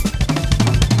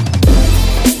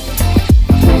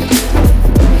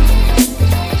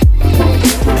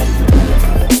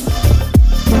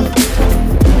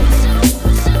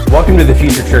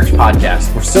Future Church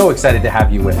podcast. We're so excited to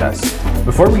have you with us.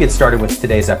 Before we get started with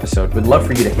today's episode, we'd love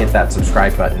for you to hit that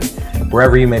subscribe button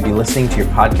wherever you may be listening to your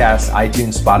podcast,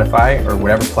 iTunes, Spotify, or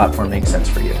whatever platform makes sense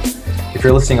for you. If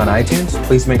you're listening on iTunes,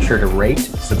 please make sure to rate,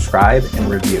 subscribe, and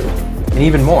review. And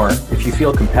even more, if you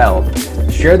feel compelled,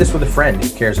 share this with a friend who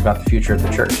cares about the future of the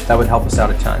church. That would help us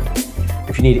out a ton.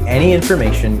 If you need any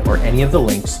information or any of the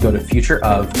links, go to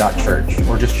futureof.church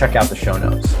or just check out the show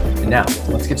notes. And now,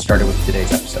 let's get started with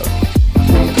today's episode.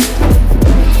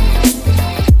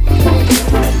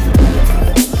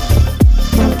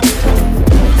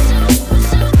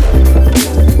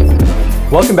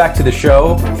 Welcome back to the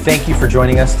show. Thank you for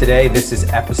joining us today. This is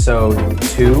episode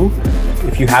 2.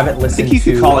 If you haven't listened to... I think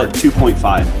you could call it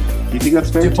 2.5. Do you think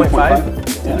that's fair?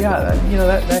 2.5? Yeah,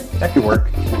 that could work.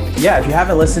 Yeah, if you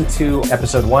haven't listened to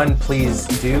episode 1, please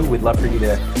do. We'd love for you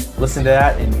to listen to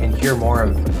that and hear more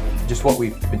of just what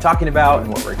we've been talking about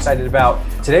and what we're excited about.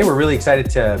 Today, we're really excited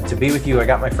to be with you. I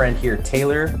got my friend here,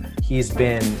 Taylor. He's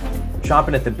been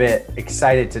chomping at the bit,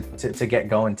 excited to get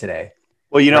going today.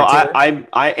 Well, you know,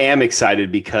 I am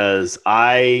excited because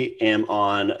I am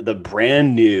on the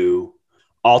brand new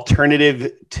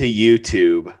alternative to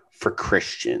YouTube for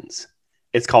Christians.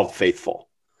 It's called Faithful.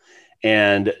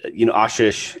 And, you know,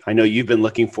 Ashish, I know you've been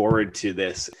looking forward to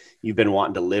this. You've been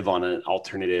wanting to live on an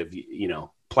alternative, you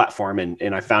know, platform,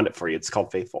 and I found it for you. It's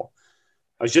called Faithful.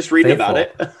 I was just reading about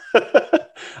it.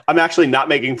 I'm actually not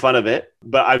making fun of it,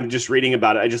 but I'm just reading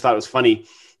about it. I just thought it was funny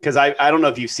because I don't know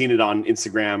if you've seen it on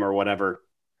Instagram or whatever,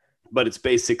 but it's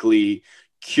basically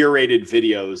curated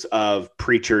videos of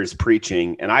preachers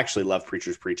preaching. And I actually love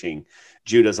preachers preaching.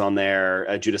 Judah's on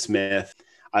there, Judah Smith.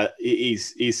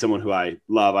 He's someone who I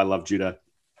love. I love Judah,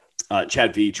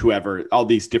 Chad Veach, whoever, all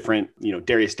these different, you know,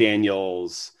 Darius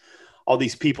Daniels, all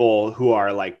these people who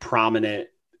are like prominent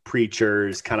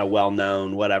preachers, kind of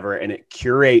well-known, whatever. And it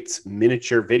curates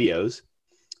miniature videos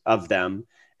of them.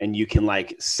 And you can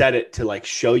like set it to like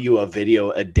show you a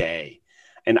video a day.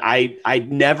 And I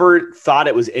never thought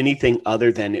it was anything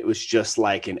other than it was just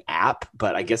like an app,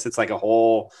 but I guess it's like a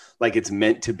whole, like it's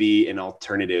meant to be an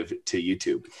alternative to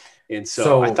YouTube. And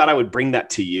so I thought I would bring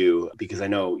that to you because I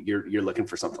know you're looking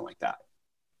for something like that.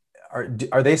 Are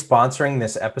they sponsoring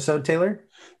this episode, Taylor?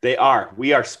 They are.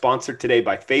 We are sponsored today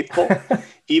by Faithful,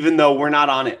 even though we're not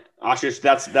on it. Ashish,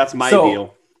 that's my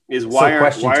deal. Is why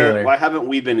haven't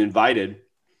we been invited?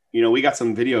 You know, we got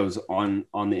some videos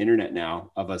on the internet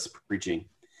now of us preaching,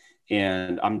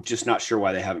 and I'm just not sure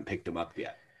why they haven't picked them up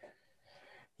yet.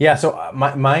 Yeah. So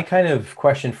my kind of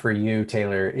question for you,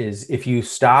 Taylor, is if you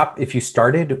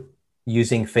started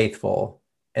using Faithful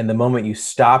and the moment you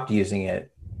stopped using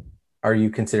it, are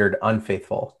you considered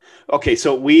unfaithful? Okay.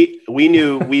 So we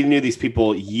knew these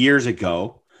people years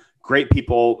ago, great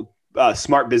people,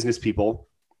 smart business people,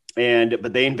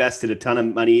 but they invested a ton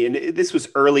of money. And this was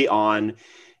early on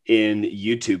in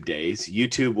YouTube days.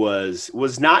 YouTube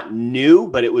was not new,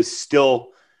 but it was still,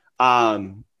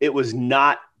 it was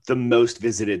not the most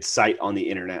visited site on the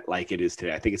internet like it is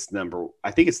today. I think it's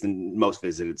the most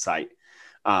visited site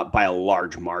by a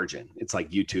large margin. It's like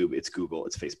YouTube, it's Google,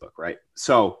 it's Facebook, right?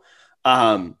 So,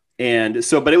 but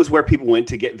it was where people went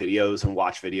to get videos and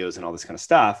watch videos and all this kind of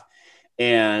stuff.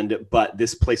 But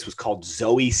this place was called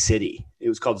Zoe City. It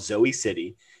was called Zoe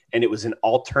City, and it was an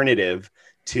alternative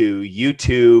to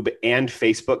YouTube and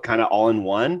Facebook kind of all in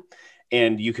one.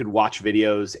 And you could watch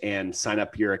videos and sign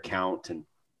up your account. And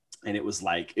it was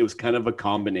kind of a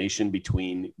combination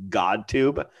between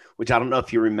GodTube, which I don't know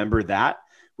if you remember that,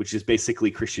 which is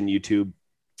basically Christian YouTube,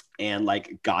 and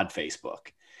like God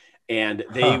Facebook. And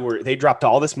they dropped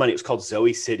all this money. It was called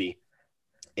Zoe City.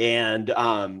 And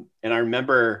I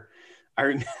remember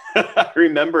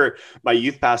my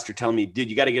youth pastor telling me, dude,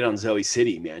 you got to get on Zoe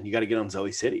City, man. You got to get on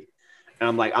Zoe City. And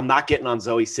I'm like, I'm not getting on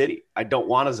Zoe City. I don't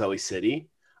want a Zoe City.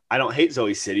 I don't hate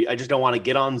Zoe City. I just don't want to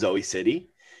get on Zoe City.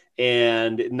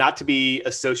 And not to be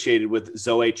associated with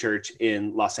Zoe Church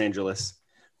in Los Angeles,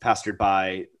 pastored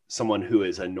by someone who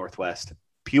is a Northwest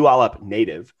Puyallup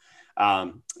native,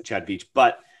 Chad Veach.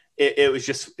 But it was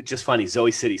just funny,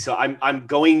 Zoe City. So I'm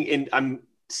going in. I'm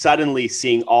suddenly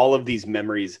seeing all of these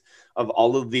memories of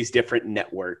all of these different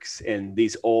networks and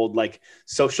these old like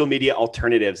social media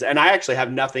alternatives. And I actually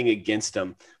have nothing against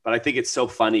them, but I think it's so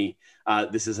funny.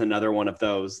 This is another one of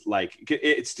those, like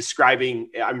it's describing,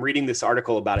 I'm reading this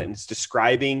article about it, and it's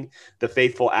describing the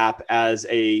Faithful app as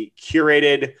a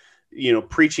curated, you know,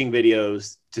 preaching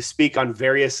videos to speak on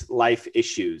various life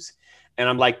issues. And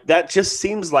I'm like, that just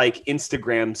seems like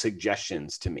Instagram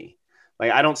suggestions to me.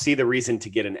 Like, I don't see the reason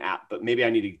to get an app, but maybe I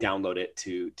need to download it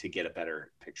to get a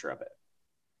better picture of it.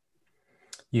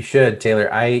 You should,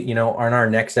 Taylor. On our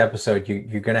next episode,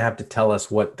 you're going to have to tell us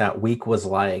what that week was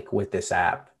like with this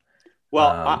app,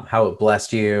 Well, how it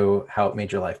blessed you, how it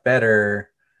made your life better.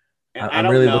 I I'm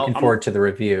don't really know. looking forward to the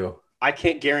review. I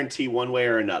can't guarantee one way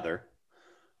or another,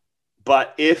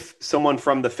 but if someone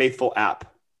from the Faithful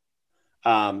app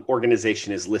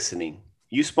organization is listening,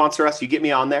 you sponsor us, you get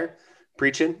me on there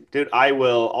preaching, dude,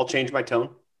 I'll change my tone.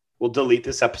 We'll delete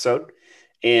this episode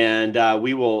and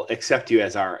we will accept you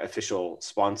as our official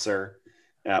sponsor.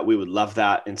 We would love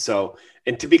that. And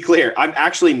to be clear, I'm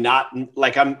actually not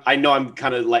like, I know I'm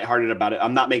kind of lighthearted about it.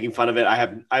 I'm not making fun of it. I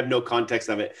have no context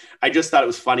of it. I just thought it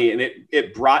was funny. And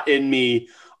it brought in me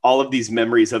all of these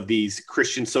memories of these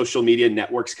Christian social media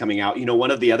networks coming out. One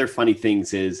of the other funny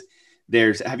things is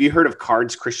have you heard of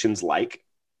Cards Christians Like?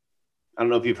 I don't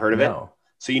know if you've heard of it.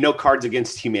 So, Cards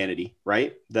Against Humanity,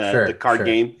 right? The card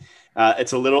game.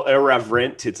 It's a little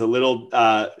irreverent. It's a little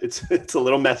it's a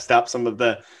little messed up. Some of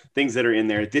the things that are in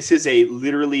there. This is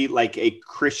literally like a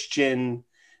Christian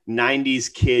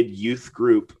 90s kid youth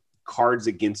group, Cards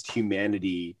Against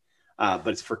Humanity, but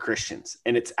it's for Christians,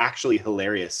 and it's actually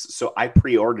hilarious. So I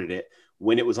pre-ordered it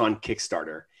when it was on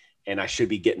Kickstarter, and I should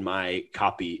be getting my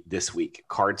copy this week.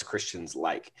 Cards Christians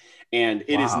Like, and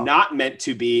it is not meant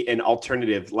to be an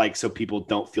alternative, so people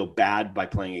don't feel bad by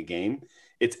playing a game.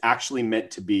 It's actually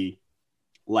meant to be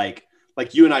like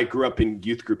you and I grew up in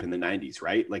youth group in the 90s,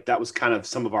 right? Like that was kind of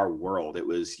some of our world. It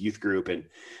was youth group, and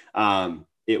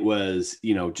it was,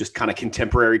 just kind of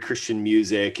contemporary Christian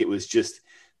music. It was just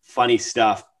funny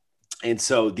stuff. And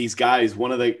so these guys,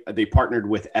 they partnered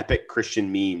with Epic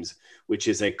Christian Memes, which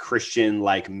is a Christian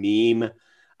meme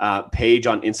page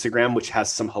on Instagram, which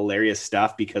has some hilarious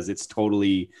stuff because it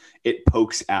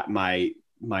pokes at my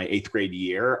 8th grade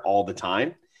year all the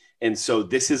time. And so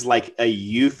this is like a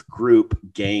youth group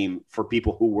game for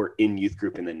people who were in youth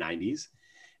group in the 90s.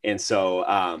 And so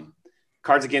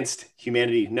Cards Against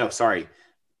Humanity. No, sorry.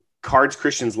 Cards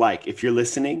Christians Like. If you're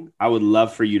listening, I would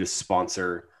love for you to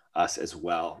sponsor us as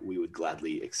well. We would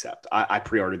gladly accept. I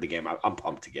pre-ordered the game. I'm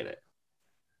pumped to get it.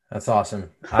 That's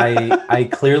awesome. I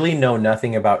clearly know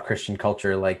nothing about Christian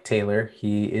culture like Taylor.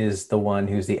 He is the one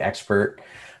who's the expert.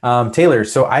 Taylor,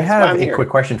 so I have a quick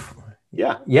question.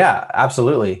 Yeah,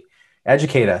 absolutely.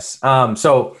 Educate us.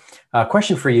 So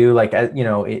question for you,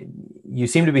 you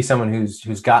seem to be someone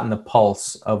who's gotten the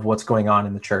pulse of what's going on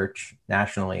in the church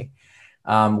nationally.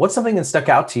 What's something that stuck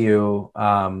out to you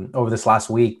over this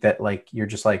last week that you're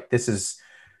just like, this is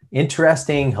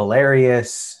interesting,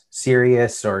 hilarious,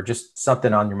 serious, or just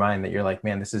something on your mind that you're like,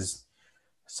 man, this is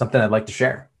something I'd like to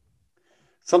share?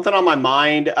 Something on my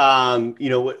mind,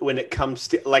 when it comes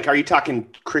to are you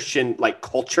talking Christian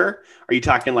culture? Are you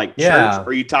talking church? Or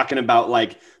are you talking about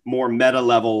more meta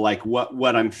level,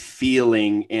 what I'm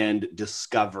feeling and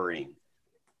discovering?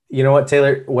 You know what,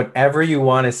 Taylor, whatever you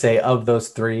want to say of those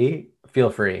three, feel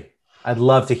free. I'd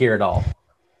love to hear it all.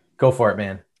 Go for it,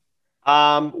 man.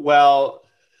 Well,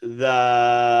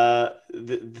 I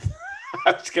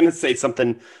was going to say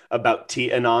something about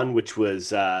T-Anon, which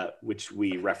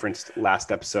we referenced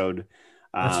last episode.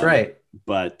 That's right.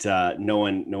 But no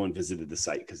one visited the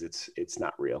site because it's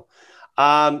not real.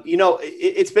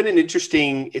 It's been an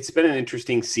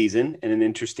interesting season and an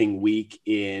interesting week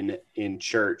in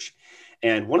church.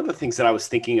 And one of the things that I was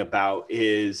thinking about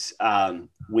is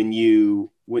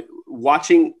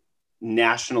watching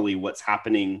nationally what's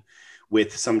happening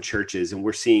with some churches, and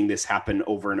we're seeing this happen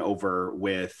over and over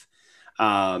with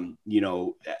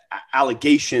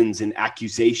allegations and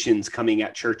accusations coming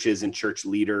at churches and church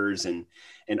leaders and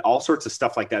all sorts of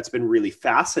stuff like that. It's been really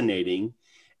fascinating.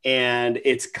 And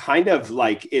it's kind of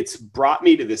it's brought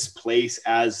me to this place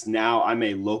as now I'm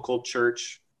a local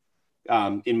church,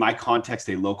 in my context,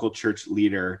 a local church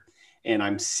leader, and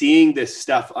I'm seeing this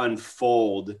stuff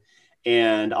unfold.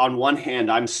 And on one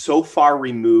hand, I'm so far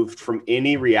removed from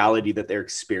any reality that they're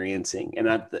experiencing.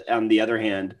 And on the other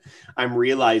hand, I'm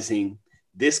realizing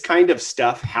this kind of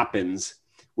stuff happens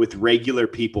with regular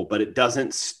people, but it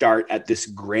doesn't start at this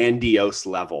grandiose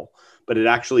level, but it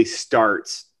actually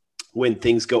starts when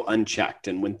things go unchecked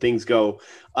and when things go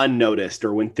unnoticed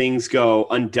or when things go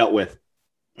undealt with.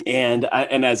 And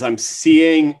as I'm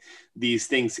seeing these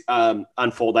things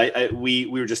unfold, we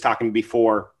were just talking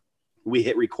before we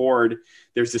hit record.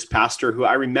 There's this pastor who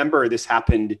I remember this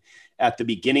happened at the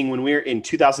beginning when we were in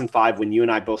 2005, when you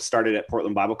and I both started at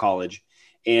Portland Bible College.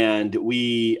 And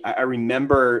I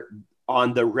remember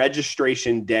on the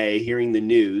registration day, hearing the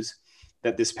news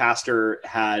that this pastor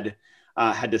had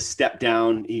to step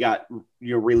down. He got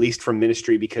released from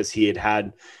ministry because he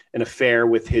had an affair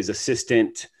with his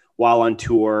assistant while on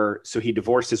tour. So he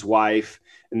divorced his wife.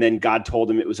 And then God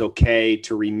told him it was okay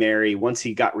to remarry. Once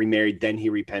he got remarried, then he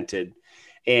repented.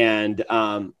 And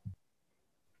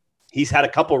he's had a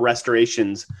couple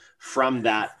restorations from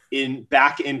that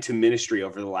back into ministry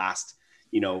over the last,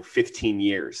 15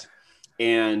 years.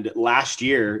 And last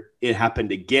year it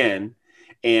happened again.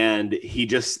 And he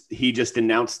just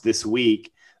announced this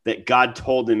week that God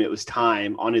told him it was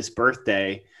time on his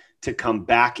birthday to come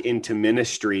back into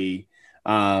ministry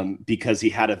because he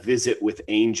had a visit with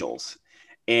angels.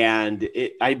 And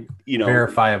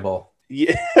verifiable.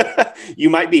 Yeah, you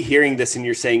might be hearing this and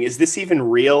you're saying, is this even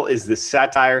real? Is this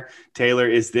satire? Taylor,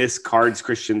 is this cards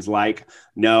Christians like?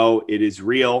 No, it is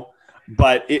real.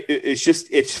 But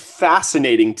it's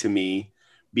fascinating to me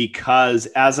because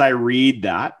as I read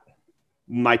that,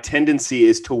 my tendency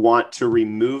is to want to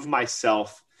remove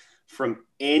myself from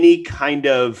any kind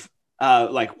of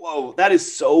whoa, that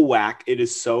is so whack. It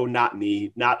is so not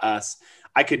me, not us.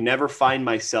 I could never find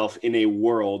myself in a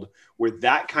world where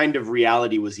that kind of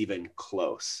reality was even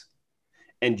close.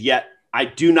 And yet I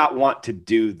do not want to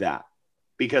do that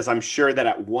because I'm sure that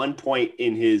at one point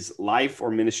in his life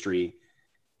or ministry,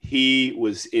 he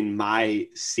was in my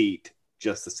seat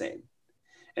just the same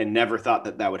and never thought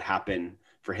that that would happen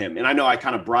for him. And I know I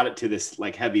kind of brought it to this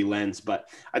like heavy lens, but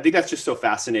I think that's just so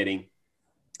fascinating.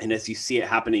 And as you see it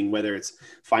happening, whether it's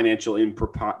financial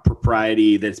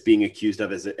impropriety that's being accused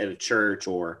of at a church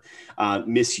or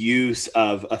misuse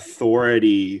of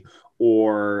authority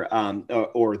or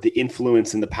the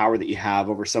influence and the power that you have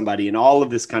over somebody and all of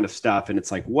this kind of stuff. And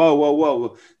it's like,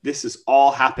 whoa. This is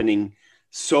all happening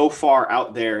so far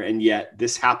out there. And yet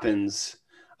this happens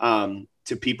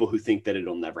to people who think that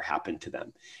it'll never happen to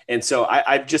them. And so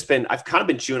I've kind of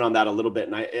been chewing on that a little bit.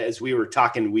 And as we were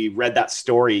talking, we read that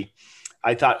story.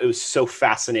 I thought it was so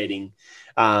fascinating.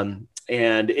 And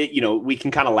we can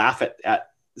kind of laugh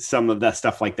at some of that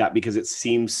stuff like that because it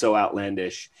seems so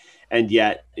outlandish, and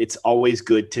yet it's always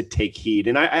good to take heed.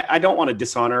 And I don't want to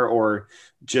dishonor or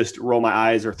just roll my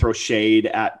eyes or throw shade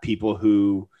at people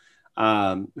who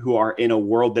are in a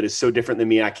world that is so different than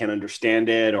me. I can't understand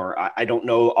it, or I don't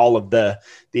know all of the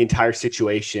entire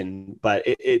situation, but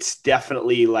it's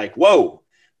definitely like, whoa,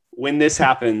 when this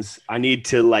happens, I need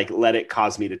to let it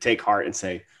cause me to take heart and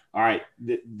say, all right,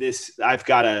 I've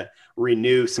got to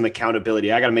renew some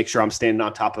accountability. I got to make sure I'm standing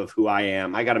on top of who I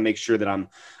am. I got to make sure that I'm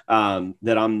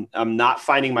not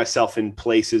finding myself in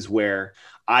places where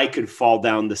I could fall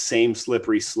down the same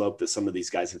slippery slope that some of these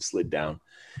guys have slid down.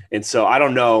 And so I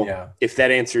don't know if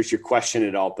that answers your question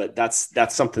at all, but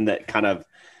that's something that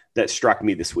that struck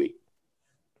me this week.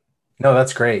 No,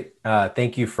 that's great.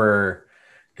 Thank you for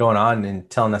going on and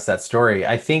telling us that story.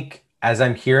 I think as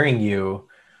I'm hearing you,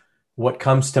 what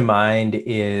comes to mind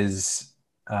is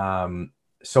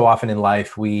so often in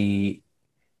life, we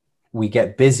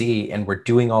get busy and we're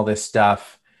doing all this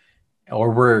stuff,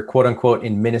 or we're quote unquote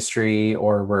in ministry,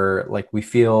 or we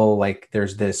feel like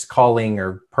there's this calling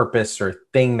or purpose or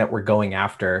thing that we're going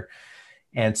after.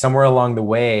 And somewhere along the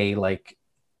way,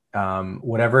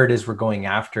 whatever it is we're going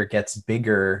after gets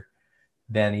bigger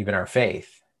than even our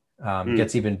faith.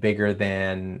 Gets even bigger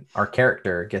than our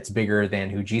character, gets bigger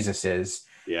than who Jesus is.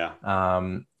 Yeah.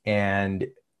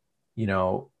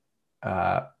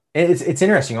 It's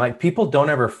interesting. People don't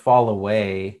ever fall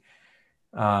away.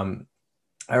 Or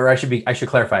I should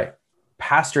clarify.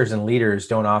 Pastors and leaders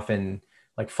don't often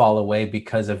fall away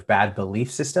because of bad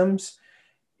belief systems.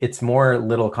 It's more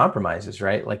little compromises,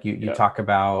 right? You talk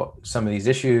about some of these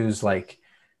issues,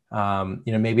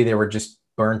 maybe they were just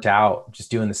burnt out, just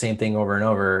doing the same thing over and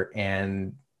over,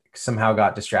 and somehow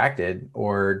got distracted,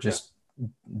 or just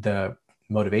the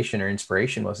motivation or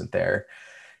inspiration wasn't there.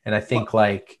 And I think go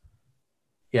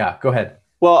ahead.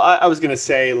 Well, I was going to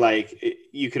say,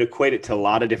 you could equate it to a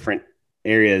lot of different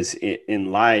areas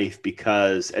in life,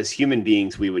 because as human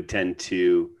beings, we would tend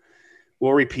to,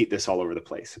 we'll repeat this all over the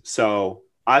place. So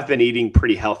I've been eating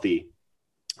pretty healthy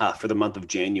for the month of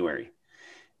January.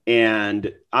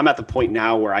 And I'm at the point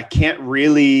now where I can't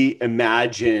really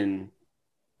imagine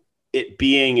it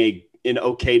being an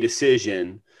okay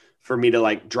decision for me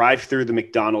to drive through the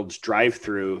McDonald's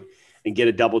drive-through and get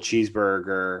a double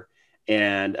cheeseburger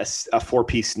and a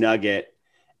 4-piece nugget,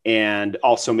 and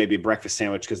also maybe a breakfast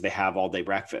sandwich because they have all day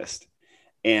breakfast,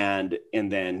 and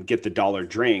then get the dollar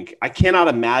drink. I cannot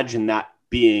imagine that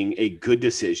being a good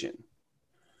decision.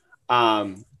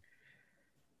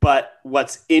 But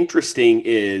what's interesting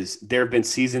is there have been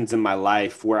seasons in my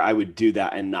life where I would do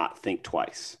that and not think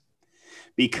twice,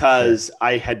 because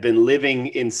I had been living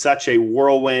in such a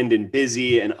whirlwind and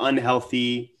busy and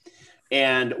unhealthy.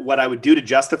 And what I would do to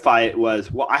justify it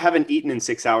was, well, I haven't eaten in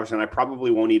 6 hours and I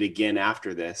probably won't eat again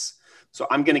after this. So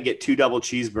I'm going to get 2 double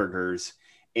cheeseburgers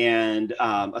and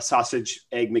a sausage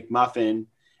egg McMuffin,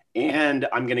 and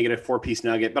I'm going to get a 4-piece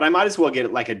nugget, but I might as well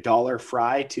get like a dollar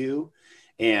fry too.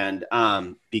 And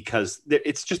because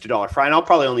it's just a dollar fry, and I'll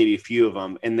probably only eat a few of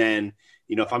them. And then,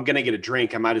 if I'm going to get a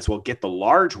drink, I might as well get the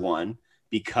large one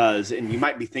because, and you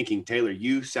might be thinking, Taylor,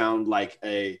 you sound like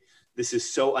this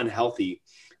is so unhealthy.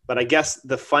 But I guess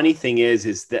the funny thing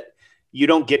is that you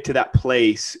don't get to that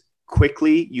place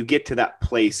quickly. You get to that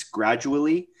place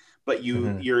gradually, but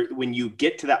when you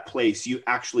get to that place, you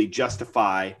actually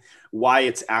justify why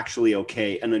it's actually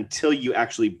okay. And until you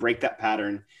actually break that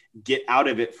pattern, get out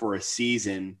of it for a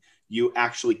season, you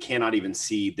actually cannot even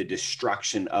see the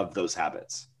destruction of those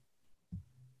habits.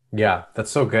 Yeah,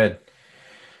 that's so good.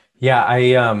 Yeah,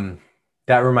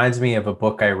 that reminds me of a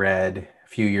book I read a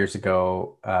few years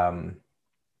ago,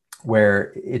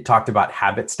 where it talked about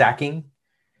habit stacking.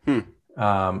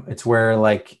 It's where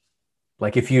like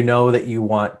if you know that you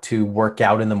want to work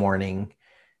out in the morning,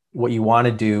 what you want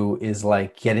to do is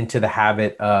like get into the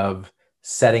habit of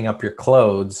setting up your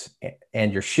clothes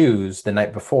and your shoes the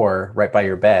night before, right by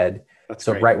your bed. That's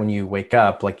so great. Right when you wake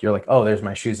up, like you're like, oh, there's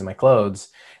my shoes and my clothes.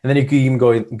 And then you can even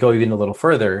go even a little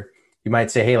further. You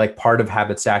might say, hey, like part of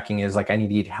habit stacking is like I need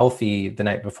to eat healthy the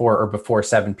night before or before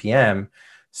 7 p.m.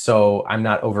 So I'm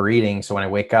not overeating. So when I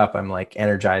wake up, I'm like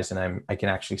energized and I can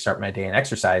actually start my day and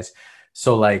exercise.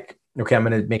 So like, okay, I'm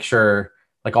going to make sure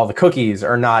like all the cookies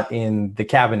are not in the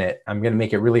cabinet. I'm going to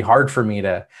make it really hard for me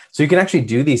so you can actually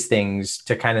do these things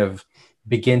to kind of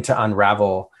begin to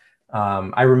unravel.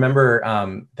 I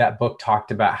remember that book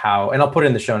talked about how, and I'll put it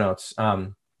in the show notes.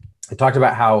 It talked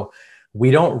about how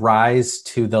we don't rise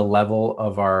to the level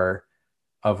of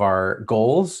our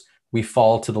goals. We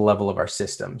fall to the level of our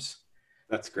systems.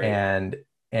 That's great.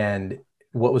 And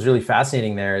what was really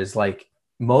fascinating there is like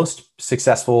most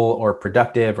successful or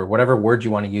productive or whatever word you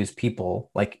want to use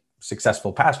people, like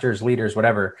successful pastors, leaders,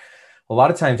 whatever, a lot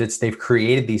of times they've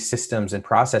created these systems and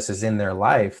processes in their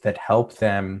life that help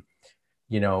them,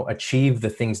 achieve the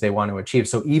things they want to achieve.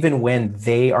 So even when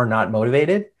they are not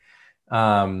motivated,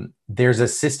 there's a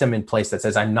system in place that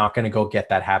says, I'm not going to go get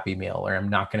that Happy Meal, or I'm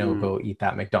not going to go eat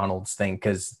that McDonald's thing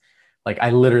because like I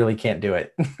literally can't do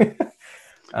it.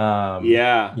 So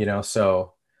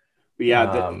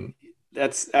yeah,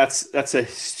 that's a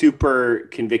super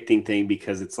convicting thing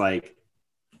because it's like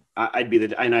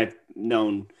and I've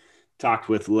talked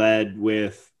with, led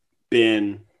with,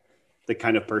 been the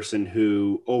kind of person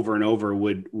who over and over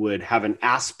would have an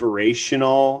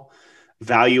aspirational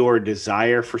value or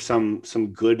desire for some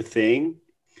good thing.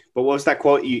 But what was that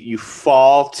quote? You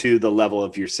fall to the level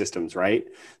of your systems, right?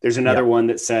 There's another one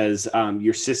that says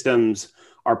your systems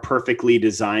are perfectly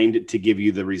designed to give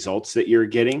you the results that you're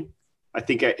getting. I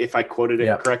think if I quoted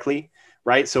it correctly,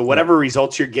 right? So whatever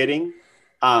results you're getting,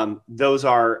 those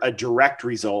are a direct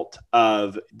result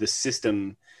of the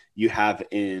system you have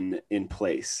in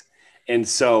place. And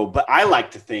so, but I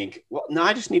like to think, well, no,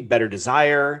 I just need better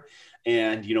desire.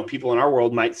 And, people in our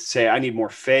world might say, I need more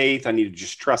faith. I need to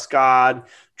just trust God,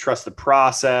 trust the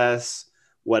process,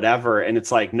 whatever. And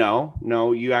it's like, no,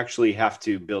 you actually have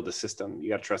to build a system. You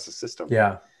got to trust the system.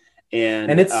 Yeah.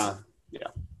 And it's,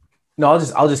 No,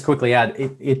 I'll just quickly add,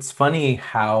 it's funny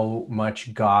how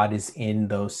much God is in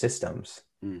those systems,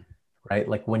 right?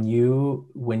 Like when you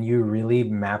really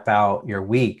map out your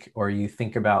week, or you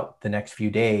think about the next few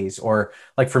days, or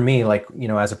like for me, like,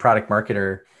 as a product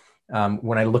marketer,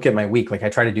 when I look at my week, like I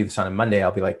try to do this on a Monday,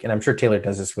 I'll be like, and I'm sure Taylor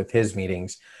does this with his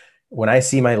meetings. When I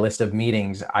see my list of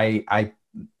meetings, I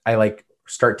like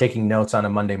start taking notes on a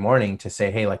Monday morning to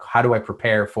say, hey, like, how do I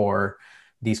prepare for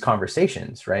these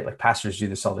conversations, right? Like pastors do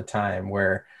this all the time,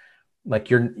 where like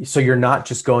you're not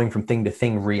just going from thing to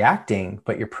thing reacting,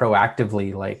 but you're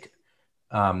proactively like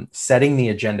setting the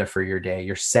agenda for your day.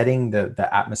 You're setting the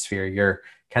atmosphere. You're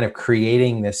kind of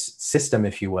creating this system,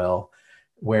 if you will,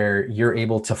 where you're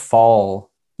able to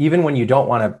fall, even when you don't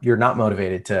want to, you're not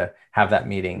motivated to have that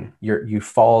meeting. You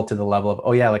fall to the level of,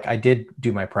 oh yeah, like I did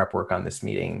do my prep work on this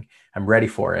meeting. I'm ready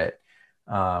for it.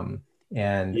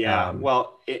 And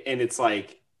it's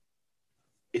like,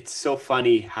 it's so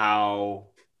funny how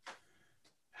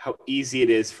easy it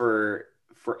is for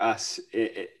us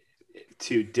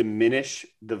to diminish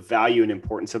the value and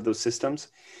importance of those systems,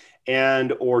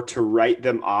 or to write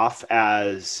them off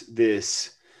as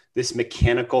this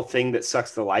mechanical thing that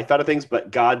sucks the life out of things. But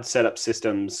God set up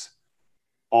systems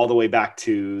all the way back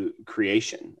to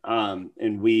creation. And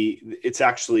it's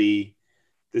actually,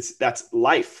 that's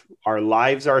life. Our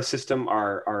lives are a system.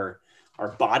 Our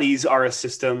bodies are a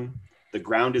system. The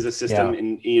ground is a system. Yeah.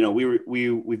 And,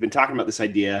 we've been talking about this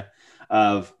idea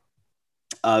of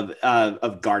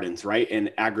gardens, right?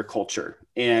 And agriculture.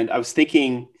 And I was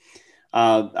thinking,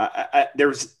 There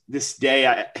was this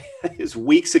day, it was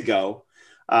weeks ago,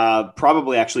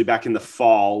 probably actually back in the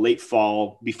fall, late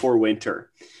fall, before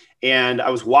winter. And I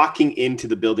was walking into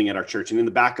the building at our church, and in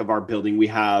the back of our building, we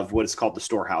have what is called the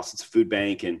storehouse. It's a food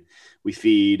bank, and we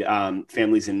feed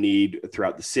families in need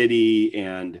throughout the city.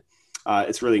 And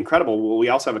it's really incredible. Well, we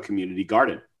also have a community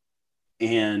garden.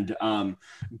 And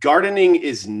gardening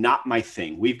is not my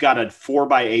thing. We've got a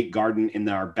 4x8 garden in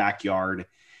our backyard.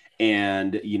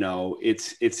 And, you know,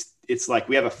 it's like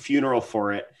we have a funeral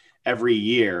for it every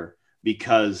year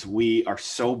because we are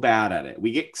so bad at it.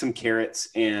 We get some carrots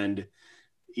and,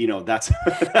 you know, that's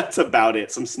that's about it.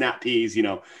 Some snap peas, you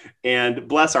know, and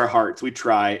bless our hearts, we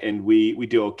try and we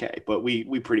do okay. But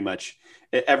we pretty much,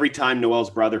 every time Noel's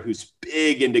brother, who's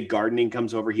big into gardening,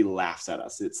 comes over, he laughs at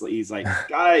us. He's like,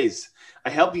 guys, I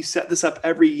help you set this up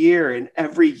every year, and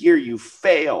every year you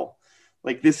fail.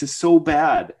 Like, this is so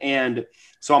bad. And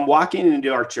so I'm walking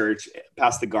into our church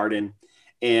past the garden,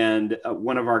 and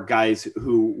one of our guys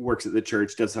who works at the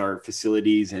church does our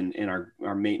facilities and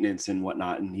our maintenance and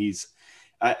whatnot. And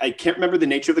I can't remember the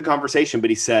nature of the conversation,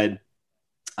 but he said,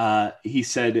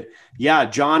 yeah,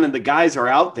 John and the guys are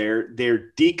out there.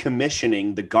 They're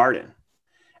decommissioning the garden.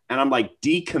 And I'm like,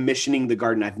 decommissioning the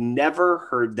garden. I've never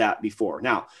heard that before.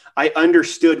 Now, I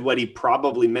understood what he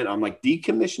probably meant. I'm like,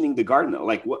 decommissioning the garden.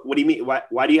 Like, what do you mean?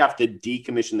 Why do you have to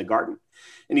decommission the garden?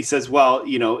 And he says, well,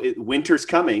 you know, winter's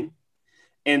coming.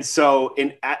 And so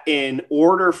in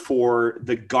order for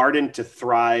the garden to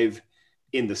thrive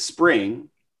in the spring,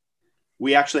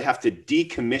 we actually have to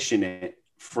decommission it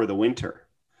for the winter,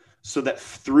 so that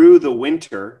through the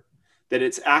winter, that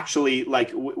it's actually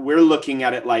like, we're looking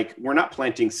at it like we're not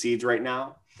planting seeds right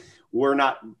now. We're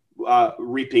not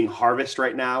reaping harvest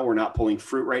right now. We're not pulling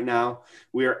fruit right now.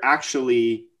 We are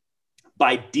actually,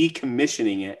 by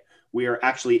decommissioning it, we are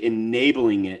actually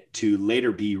enabling it to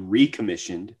later be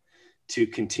recommissioned to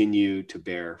continue to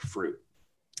bear fruit.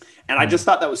 And I just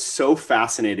thought that was so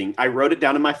fascinating. I wrote it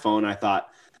down in my phone. I thought,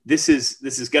 this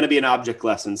is going to be an object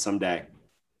lesson someday,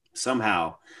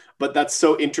 somehow. But that's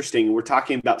so interesting. We're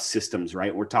talking about systems,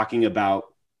 right? We're talking about,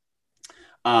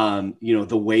 you know,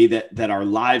 the way that our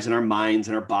lives and our minds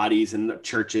and our bodies and the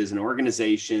churches and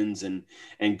organizations and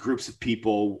groups of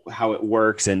people, how it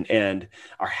works, and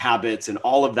our habits and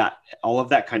all of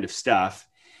that kind of stuff.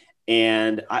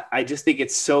 And I just think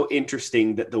it's so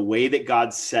interesting that the way that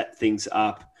God set things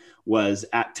up was,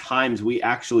 at times we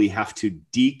actually have to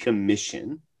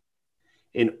decommission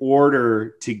in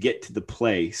order to get to the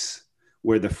place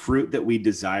where the fruit that we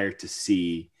desire to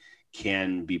see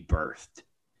can be birthed.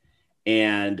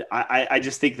 And I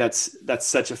just think that's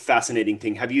such a fascinating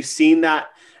thing. Have you seen that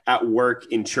at work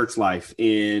in church life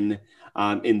in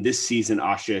this season,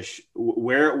 Ashish?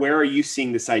 Where are you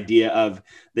seeing this idea of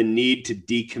the need to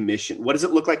decommission? What does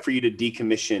it look like for you to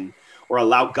decommission, or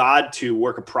allow God to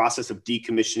work a process of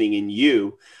decommissioning in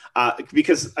you?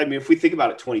 Because, I mean, if we think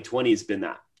about it, 2020 has been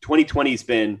that. 2020 has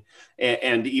been,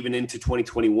 and even into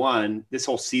 2021, this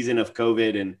whole season of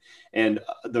COVID and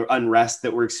the unrest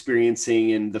that we're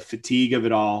experiencing and the fatigue of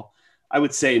it all. I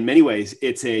would say in many ways,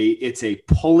 it's a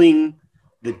pulling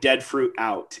the dead fruit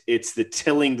out. It's the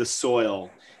tilling the soil.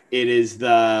 It is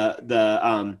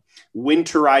the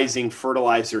winterizing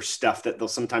fertilizer stuff that they'll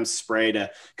sometimes spray to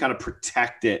kind of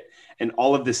protect it. And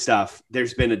all of this stuff,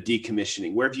 there's been a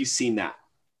decommissioning. Where have you seen that?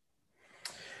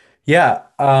 Yeah,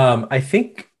 I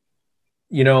think,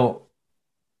 you know,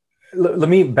 let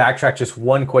me backtrack just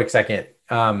one quick second.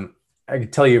 I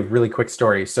could tell you a really quick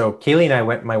story. So Kaylee and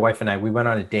I my wife and I, we went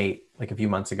on a date like a few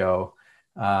months ago.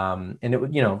 And it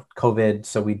was, you know, COVID.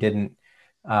 So we didn't,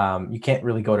 you can't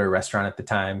really go to a restaurant at the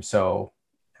time. So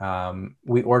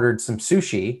we ordered some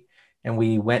sushi, and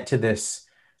we went to this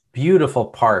beautiful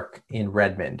park in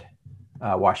Redmond,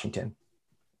 Washington.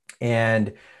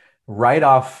 And right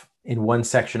off in one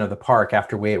section of the park,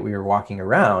 after we were walking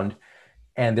around,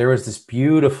 and there was this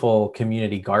beautiful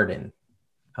community garden,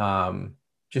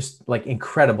 just like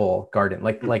incredible garden,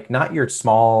 like not your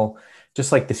small,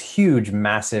 just like this huge,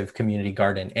 massive community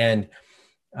garden. And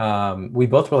we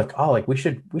both were like, oh, like we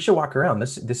should walk around.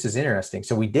 This is interesting.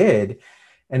 So we did.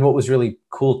 And what was really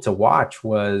cool to watch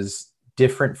was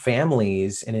different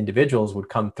families and individuals would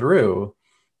come through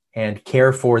and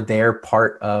care for their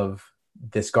part of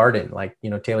this garden. Like, you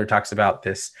know, Taylor talks about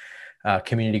this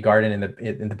community garden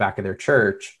in the back of their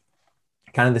church,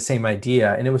 kind of the same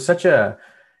idea. And it was such a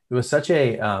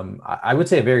I would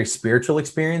say a very spiritual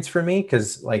experience for me,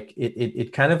 because like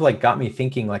it kind of like got me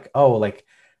thinking like, oh, like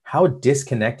how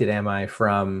disconnected am I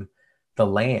from the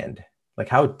land? Like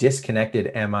how disconnected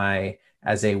am I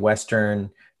as a Western,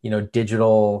 you know,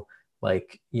 digital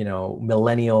like,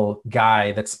 millennial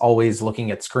guy that's always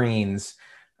looking at screens.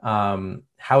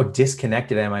 How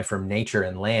disconnected am I from nature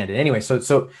and land? And anyway,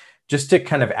 so just to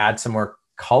kind of add some more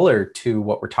color to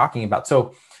what we're talking about.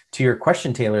 So to your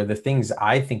question, Taylor, the things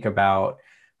I think about,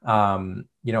 one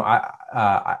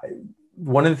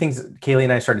of the things Kaylee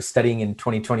and I started studying in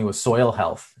 2020 was soil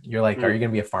health. You're like, are you going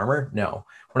to be a farmer? No,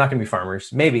 we're not going to be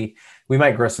farmers. Maybe we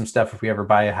might grow some stuff if we ever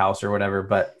buy a house or whatever.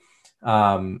 But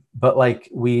like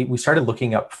we started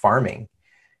looking up farming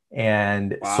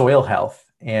and soil health.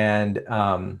 And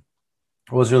what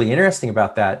was really interesting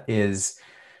about that is,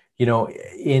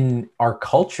 in our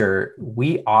culture,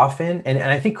 we often, and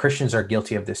I think Christians are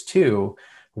guilty of this too,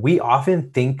 we often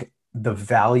think the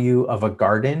value of a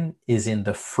garden is in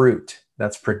the fruit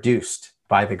that's produced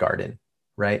by the garden,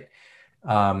 right?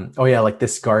 Oh yeah, like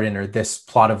this garden or this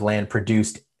plot of land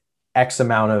produced X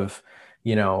amount of,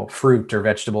 fruit or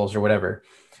vegetables or whatever.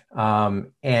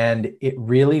 And it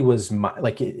really was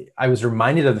I was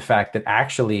reminded of the fact that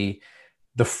actually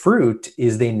the fruit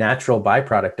is the natural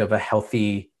byproduct of a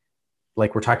healthy,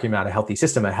 like we're talking about a healthy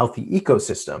system, a healthy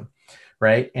ecosystem,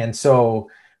 right? And so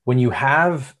when you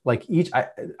have like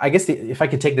I guess if I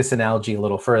could take this analogy a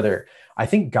little further, I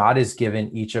think God has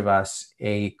given each of us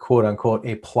a quote unquote,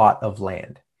 a plot of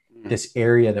land, this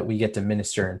area that we get to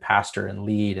minister and pastor and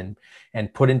lead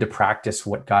and put into practice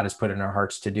what God has put in our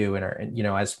hearts to do. And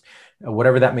as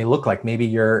whatever that may look like, maybe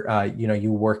you're,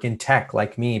 you work in tech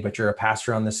like me, but you're a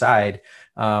pastor on the side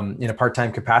in a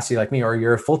part-time capacity like me, or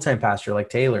you're a full-time pastor like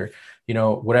Taylor,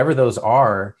 whatever those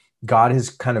are, God has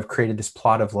kind of created this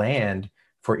plot of land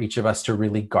for each of us to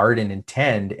really garden and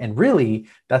tend. And really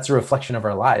that's a reflection of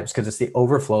our lives because it's the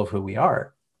overflow of who we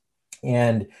are.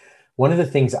 And one of the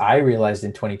things I realized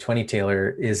in 2020,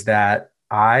 Taylor, is that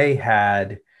I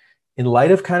had, in light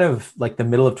of kind of like the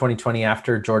middle of 2020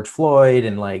 after George Floyd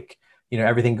and like,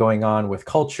 everything going on with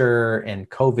culture and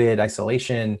COVID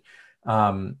isolation,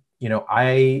 I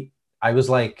was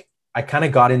like, I kind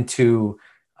of got into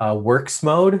works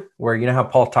mode where, how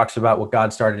Paul talks about what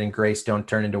God started in grace, don't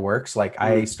turn into works. Like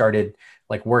I started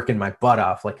like working my butt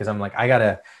off, like, cause I'm like,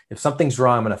 if something's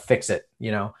wrong, I'm going to fix it,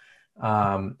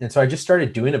 and so I just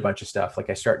started doing a bunch of stuff. Like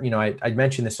I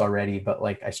mentioned this already, but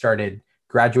like I started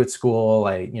graduate school,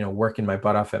 working my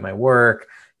butt off at my work,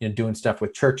 doing stuff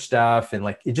with church stuff. And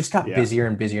like, it just got busier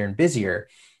and busier and busier.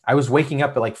 I was waking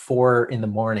up at like 4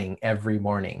 a.m. every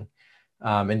morning,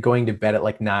 and going to bed at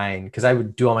like 9, because I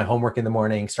would do all my homework in the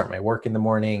morning, start my work in the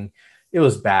morning. It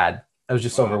was bad. I was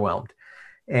just overwhelmed.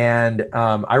 And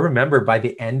I remember by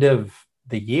the end of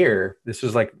the year, this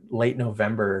was like late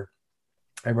November,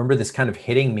 I remember this kind of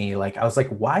hitting me. Like, I was like,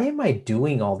 why am I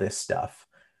doing all this stuff?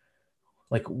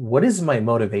 Like, what is my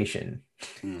motivation?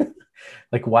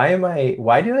 Like,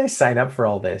 why did I sign up for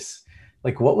all this?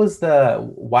 Like, what was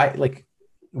the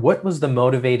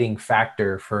motivating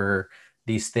factor for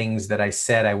these things that I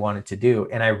said I wanted to do?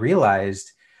 And I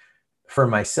realized for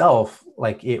myself,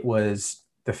 like it was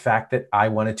the fact that I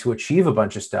wanted to achieve a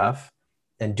bunch of stuff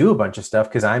and do a bunch of stuff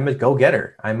because I'm a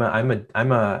go-getter. I don't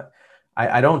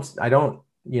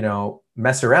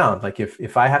mess around. Like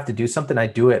if I have to do something, I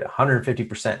do it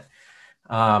 150%.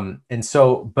 And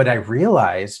so, but I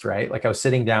realized, right, like I was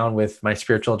sitting down with my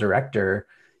spiritual director,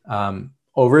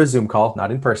 over a Zoom call,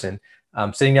 not in person,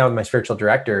 sitting down with my spiritual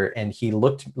director, and he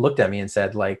looked at me and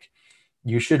said, like,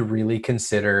 you should really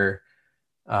consider,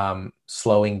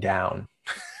 slowing down.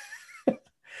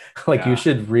 You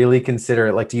should really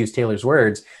consider, like, to use Taylor's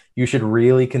words, you should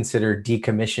really consider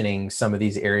decommissioning some of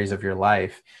these areas of your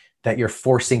life that you're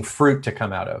forcing fruit to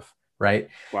come out of. Right.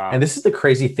 Wow. And this is the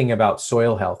crazy thing about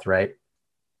soil health, right?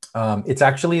 It's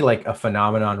actually like a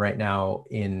phenomenon right now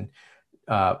in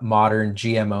modern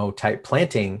GMO type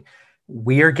planting.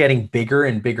 We are getting bigger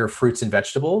and bigger fruits and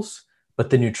vegetables, but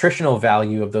the nutritional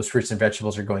value of those fruits and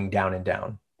vegetables are going down and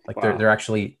down. Like they're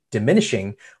actually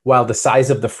diminishing while the size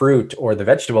of the fruit or the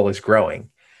vegetable is growing.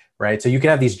 Right. So you can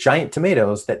have these giant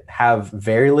tomatoes that have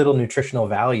very little nutritional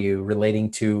value relating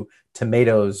to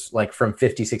tomatoes like from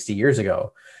 50, 60 years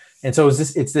ago. And so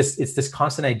it's this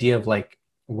constant idea of like,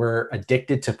 we're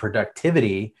addicted to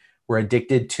productivity. We're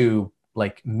addicted to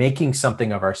like making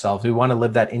something of ourselves. We want to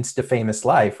live that Insta famous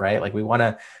life, right? Like we want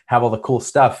to have all the cool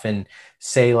stuff and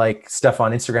say like stuff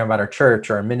on Instagram about our church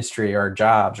or our ministry or our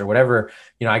jobs or whatever,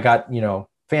 I got,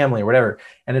 family or whatever.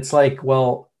 And it's like,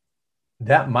 well,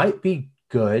 that might be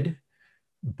good,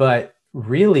 but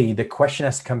really the question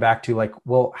has to come back to like,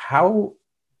 well, how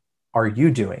are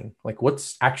you doing? Like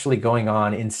what's actually going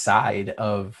on inside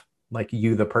of like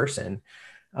you, the person?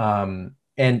 And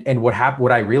what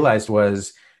I realized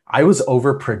was I was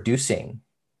overproducing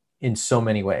in so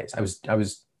many ways. I was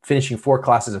finishing 4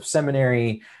 classes of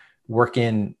seminary,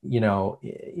 working,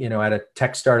 at a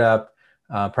tech startup,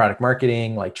 product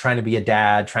marketing, like trying to be a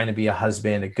dad, trying to be a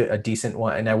husband, a decent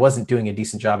one. And I wasn't doing a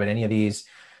decent job at any of these.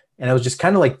 And I was just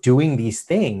kind of like doing these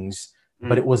things,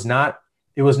 but it was not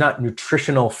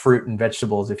nutritional fruit and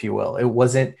vegetables, if you will. It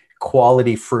wasn't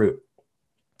quality fruit.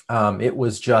 It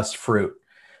was just fruit.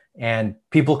 And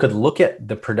people could look at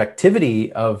the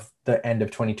productivity of the end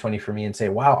of 2020 for me and say,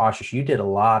 wow, Ashish, you did a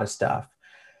lot of stuff.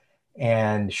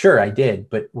 And sure, I did.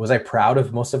 But was I proud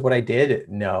of most of what I did?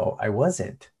 No, I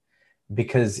wasn't,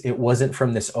 because it wasn't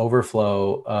from this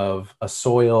overflow of a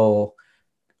soil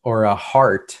or a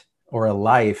heart or a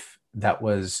life that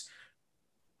was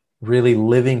really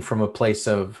living from a place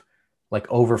of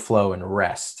like overflow and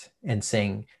rest and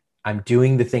saying, I'm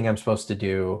doing the thing I'm supposed to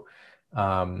do.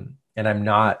 And I'm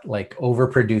not like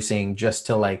overproducing just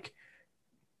to like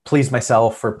please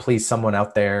myself or please someone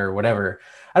out there or whatever.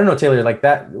 I don't know, Taylor, like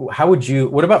that.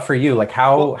 What about for you? Like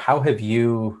how have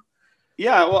you?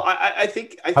 Yeah. Well, I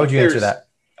think how would you answer that?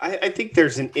 I think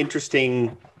there's an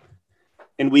interesting,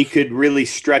 and we could really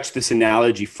stretch this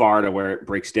analogy far to where it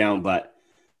breaks down, but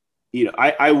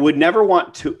I would never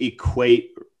want to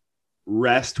equate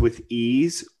rest with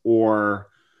ease or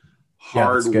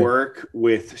hard work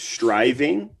with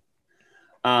striving.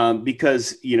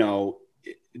 Because,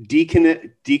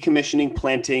 decommissioning,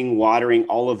 planting, watering,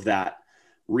 all of that,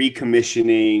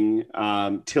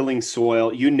 recommissioning, tilling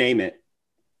soil, you name it.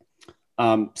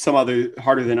 Some other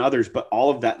harder than others, but all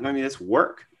of that, I mean, it's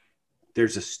work.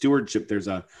 There's a stewardship. There's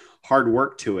a hard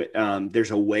work to it.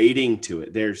 There's a waiting to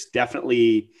it. There's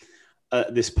definitely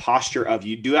this posture of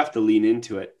you do have to lean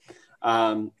into it.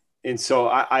 And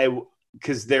so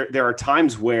because there are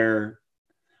times where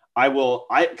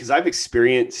because I've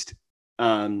experienced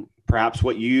perhaps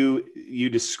what you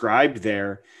described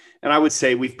there. And I would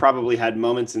say we've probably had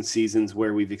moments and seasons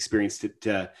where we've experienced it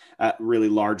at really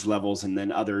large levels. And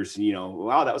then others,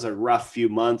 wow, that was a rough few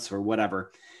months or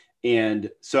whatever.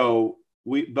 And so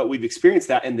we've experienced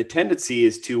that. And the tendency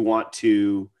is to want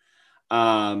to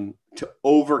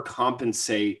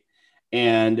overcompensate.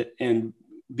 And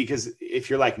because if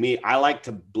you're like me, I like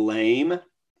to blame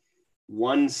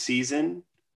one season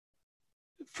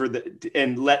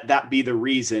and let that be the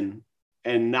reason,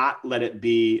 and not let it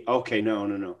be, okay,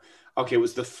 no. Okay. It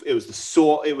was the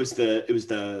soil. It was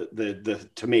the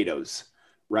tomatoes,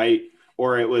 right?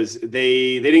 Or it was,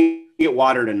 they didn't get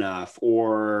watered enough,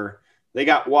 or they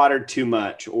got watered too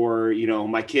much, or,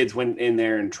 my kids went in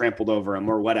there and trampled over them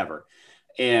or whatever.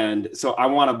 And so I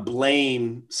want to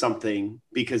blame something,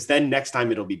 because then next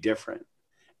time it'll be different,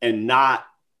 and not,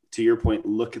 to your point,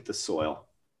 look at the soil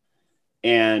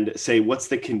and say, what's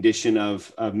the condition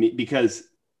of me? Because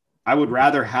I would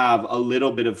rather have a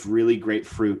little bit of really great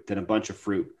fruit than a bunch of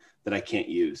fruit that I can't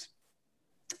use.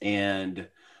 And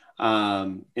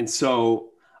so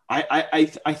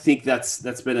I think that's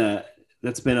been a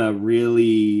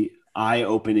really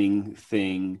eye-opening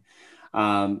thing.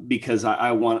 Because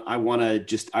I want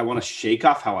to shake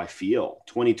off how I feel.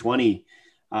 2020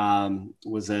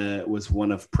 was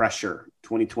one of pressure.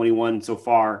 2021 so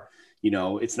far,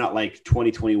 it's not like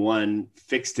 2021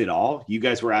 fixed it all. You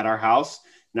guys were at our house,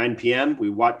 9 p.m.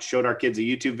 We showed our kids a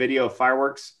YouTube video of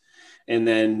fireworks. And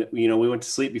then, we went to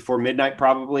sleep before midnight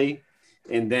probably.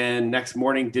 And then next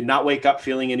morning did not wake up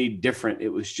feeling any different. It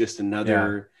was just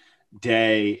another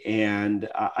day. And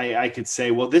I could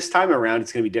say, well, this time around,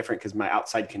 it's going to be different because my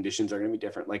outside conditions are going to be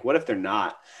different. Like, what if they're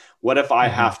not? What if I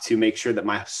have to make sure that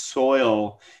my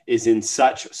soil is in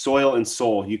soil and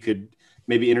soul, you could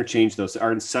maybe interchange those,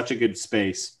 are in such a good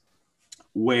space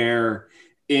where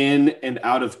in and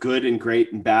out of good and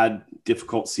great and bad,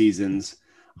 difficult seasons,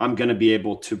 I'm going to be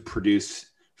able to produce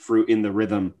fruit in the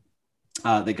rhythm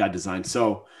that God designed.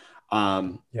 So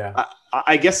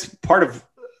I guess part of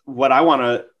what I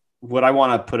want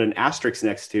to put an asterisk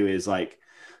next to is like,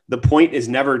 the point is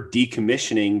never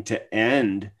decommissioning to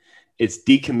end. It's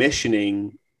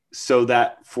decommissioning so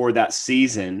that for that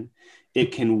season,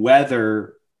 it can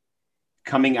weather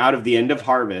coming out of the end of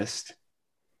harvest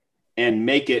and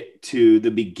make it to the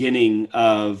beginning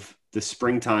of the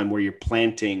springtime where you're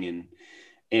planting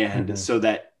and so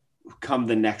that come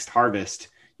the next harvest,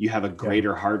 you have a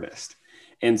greater harvest.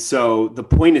 And so the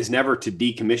point is never to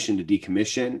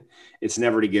decommission. It's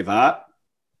never to give up.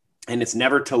 And it's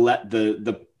never to let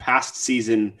the past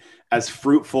season, as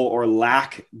fruitful or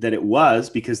lack that it was,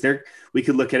 because we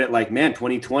could look at it like, man,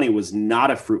 2020 was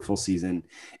not a fruitful season.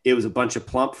 It was a bunch of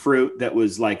plump fruit that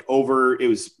was like it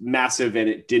was massive and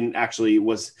it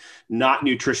was not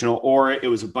nutritional, or it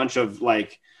was a bunch of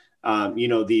like,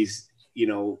 these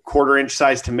quarter inch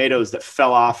sized tomatoes that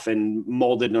fell off and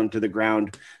molded onto the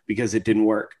ground because it didn't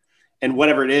work. And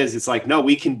whatever it is, it's like, no,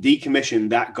 we can decommission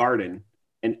that garden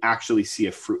and actually see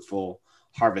a fruitful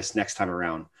harvest next time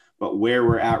around. But where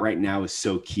we're at right now is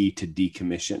so key to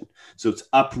decommission. So it's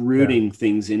uprooting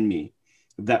things in me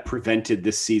that prevented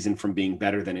this season from being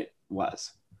better than it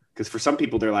was. Because for some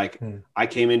people, they're like, I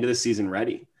came into the season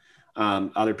ready.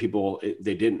 Other people,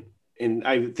 they didn't. And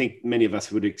I think many of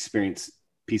us would experience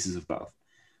pieces of both.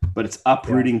 But it's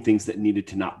uprooting things that needed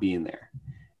to not be in there.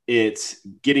 It's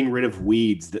getting rid of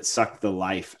weeds that suck the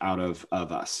life out of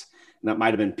us. And that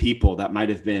might have been people, that might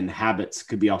have been habits,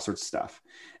 could be all sorts of stuff.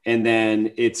 And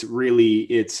then it's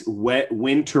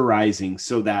winterizing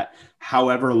so that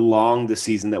however long the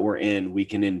season that we're in, we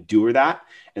can endure that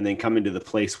and then come into the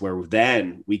place where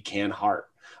then we can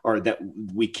that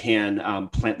we can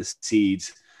plant the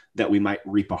seeds that we might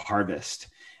reap a harvest.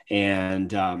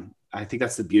 And I think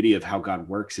that's the beauty of how God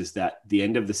works, is that the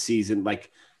end of the season,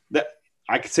 like that,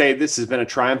 I could say this has been a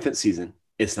triumphant season.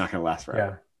 It's not going to last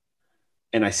forever. Yeah.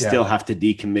 And I still have to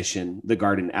decommission the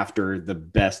garden after the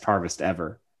best harvest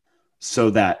ever, so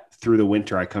that through the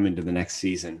winter, I come into the next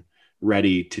season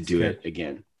ready to do it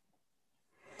again.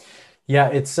 Yeah.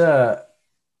 It's, as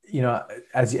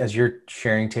you're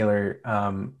sharing, Taylor,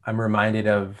 I'm reminded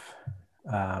of,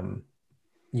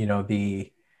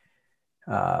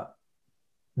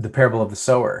 the parable of the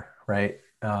sower, right?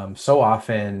 So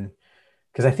often,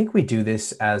 because I think we do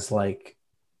this as like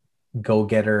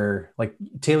go-getter, like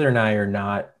Taylor and I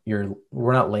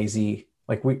we're not lazy.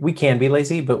 Like we can be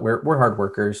lazy, but we're hard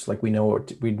workers. Like we know what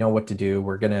to do.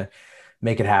 We're going to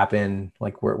make it happen.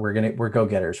 Like we're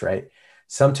go-getters, right?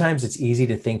 Sometimes it's easy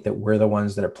to think that we're the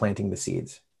ones that are planting the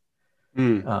seeds.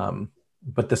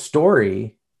 But the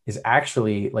story is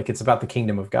actually like, it's about the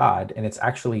kingdom of God, and it's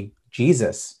actually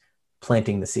Jesus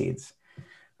planting the seeds.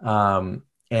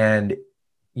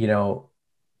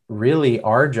 Really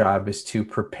our job is to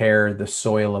prepare the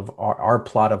soil of our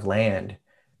plot of land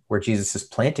where Jesus is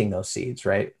planting those seeds,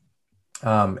 right?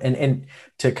 And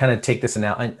to kind of take this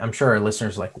analogy, I'm sure our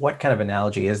listeners are like, what kind of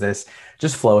analogy is this?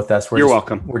 Just flow with us. You're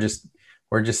welcome.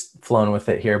 We're just flowing with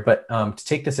it here. But to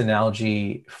take this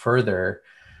analogy further,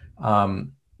 I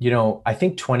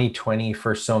think 2020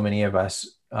 for so many of us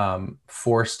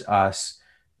forced us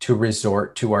to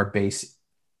resort to our base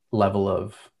level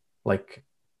of like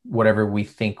whatever we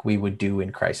think we would do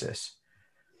in crisis,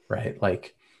 right?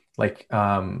 Just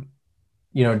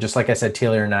like I said,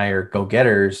 Taylor and I are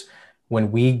go-getters.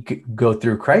 When we go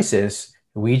through crisis,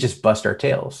 we just bust our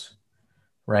tails,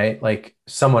 right? Like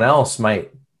someone else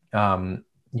might,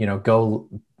 go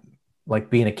like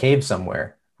be in a cave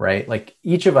somewhere, right? Like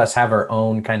each of us have our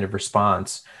own kind of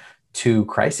response to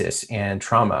crisis and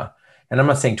trauma. And I'm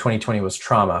not saying 2020 was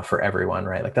trauma for everyone,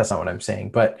 right? Like that's not what I'm saying,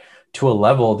 but to a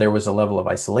level, there was a level of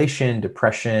isolation,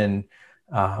 depression,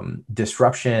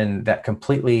 disruption that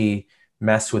completely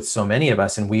messed with so many of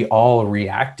us. And we all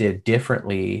reacted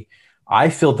differently. I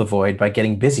filled the void by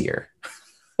getting busier,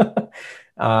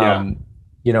 and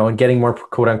getting more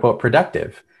quote unquote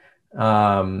productive.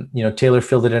 Taylor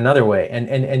filled it another way.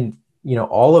 And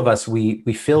all of us,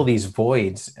 we fill these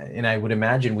voids. And I would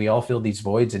imagine we all fill these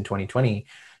voids in 2020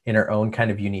 in our own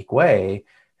kind of unique way.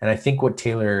 And I think what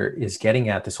Taylor is getting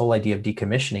at, this whole idea of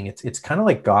decommissioning, it's kind of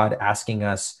like God asking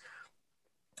us,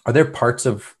 are there parts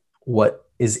of what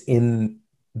is in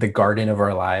the garden of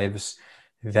our lives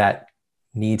that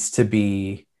needs to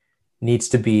be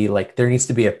like, there needs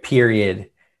to be a period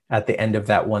at the end of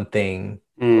that one thing,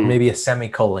 or maybe a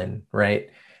semicolon, right?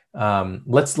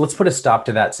 Let's put a stop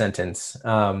to that sentence.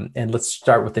 And let's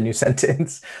start with a new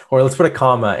sentence, or let's put a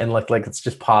comma and let's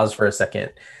just pause for a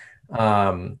second.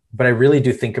 But I really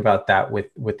do think about that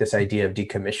with this idea of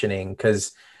decommissioning,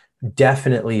 because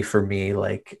definitely for me,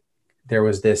 like there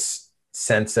was this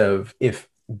sense of if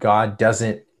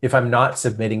I'm not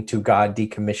submitting to God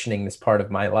decommissioning this part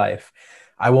of my life,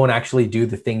 I won't actually do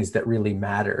the things that really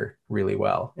matter really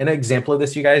well. An example of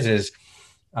this, you guys, is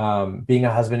being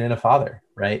a husband and a father,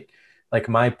 right? Like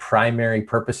my primary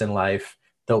purpose in life,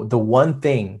 the one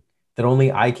thing that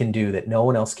only I can do that no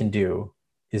one else can do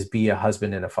is be a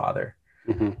husband and a father.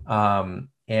 Mm-hmm.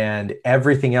 And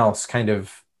everything else kind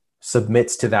of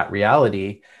submits to that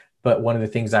reality. But one of the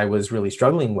things I was really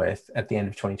struggling with at the end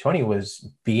of 2020 was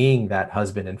being that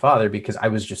husband and father, because I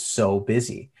was just so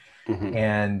busy. Mm-hmm.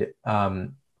 And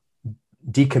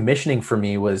decommissioning for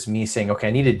me was me saying, okay,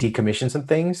 I need to decommission some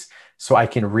things so I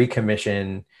can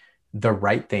recommission the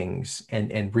right things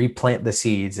and replant the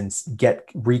seeds and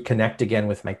reconnect again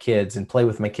with my kids and play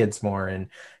with my kids more and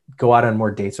go out on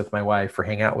more dates with my wife or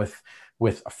hang out with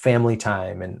family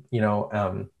time. And,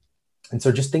 And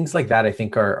so just things like that, I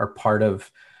think are part of,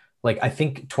 like, I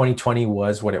think 2020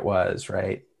 was what it was,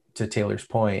 right? To Taylor's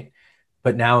point.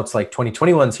 But now it's like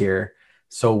 2021's here.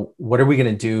 So what are we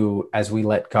going to do as we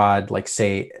let God like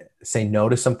say no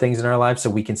to some things in our lives so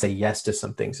we can say yes to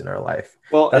some things in our life?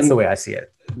 Well, That's the and way I see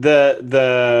it.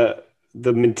 the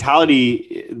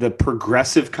mentality, the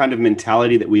progressive kind of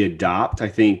mentality that we adopt, I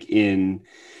think in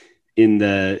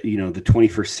the, you know, the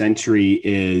 21st century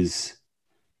is,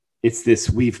 it's this,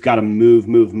 we've got to move,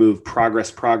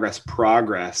 progress.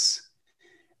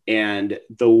 And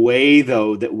the way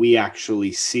though that we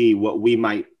actually see what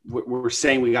we're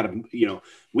saying, we got to, you know,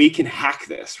 we can hack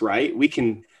this, right? We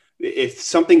can, if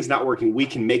something's not working, we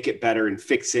can make it better and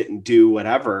fix it and do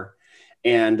whatever.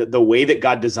 And the way that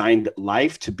God designed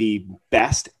life to be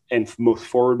best and most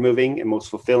forward moving and most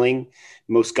fulfilling,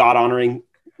 most God honoring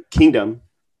kingdom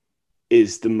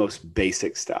is the most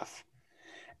basic stuff.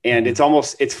 And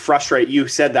it's frustrating. You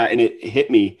said that and it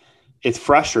hit me. It's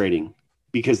frustrating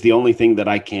because the only thing that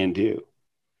I can do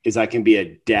is I can be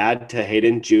a dad to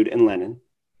Hayden, Jude, and Lennon.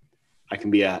 I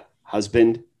can be a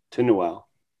husband to Noel.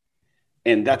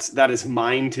 And that is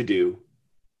mine to do.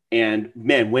 And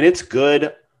man, when it's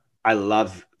good, I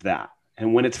love that.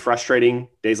 And when it's frustrating,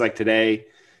 days like today,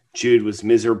 Jude was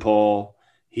miserable.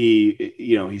 He's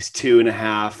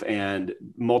 2.5 and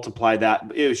multiply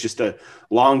that. It was just a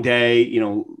long day, you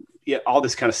know, yeah, all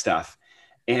this kind of stuff.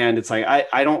 And it's like,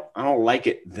 I don't like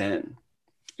it then.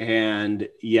 And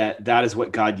yet that is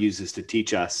what God uses to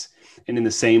teach us. And in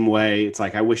the same way, it's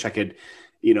like, I wish I could,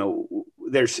 you know,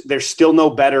 there's still no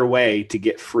better way to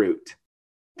get fruit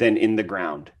than in the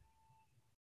ground,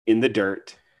 in the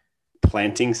dirt,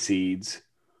 planting seeds,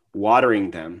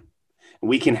 watering them.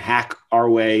 We can hack our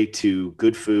way to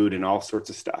good food and all sorts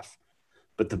of stuff.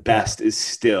 But the best is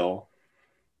still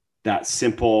that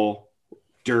simple,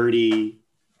 dirty,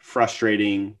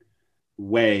 frustrating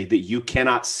way that you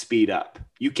cannot speed up.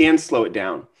 You can slow it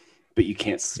down, but you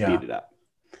can't speed it up.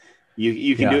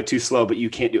 You can do it too slow, but you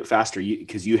can't do it faster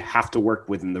because you have to work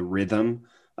within the rhythm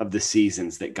of the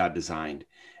seasons that God designed.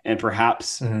 And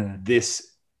perhaps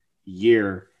this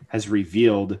year has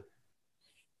revealed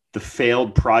the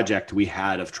failed project we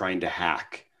had of trying to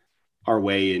hack our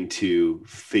way into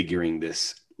figuring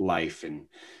this life and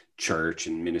church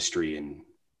and ministry and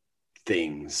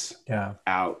things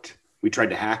out. We tried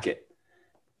to hack it.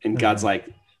 And God's like,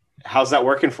 how's that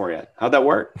working for you? How'd that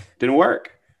work? Didn't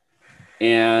work.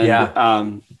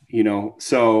 And, you know,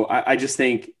 so I just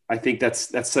think,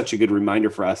 that's such a good reminder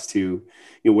for us to,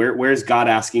 you know, where's God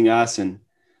asking us, and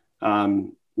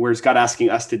where's God asking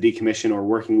us to decommission or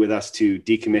working with us to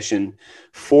decommission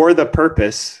for the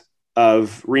purpose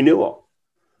of renewal,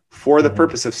 for the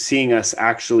purpose of seeing us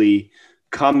actually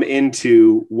come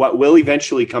into what will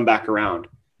eventually come back around,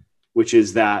 which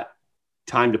is that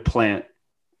time to plant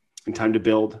and time to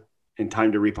build and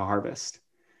time to reap a harvest.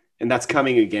 And that's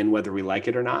coming again, whether we like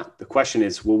it or not. The question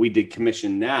is, will we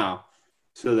decommission now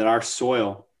so that our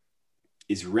soil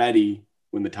is ready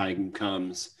when the time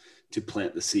comes to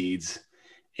plant the seeds?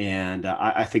 And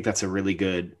I think that's a really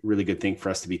good thing for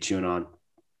us to be chewing on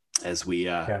as we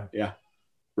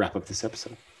wrap up this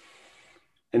episode.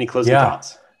 Any closing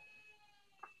thoughts?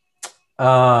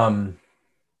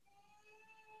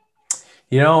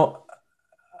 You know,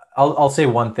 I'll say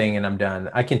one thing and I'm done.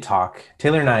 I can talk.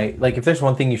 Taylor and I, like, if there's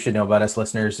one thing you should know about us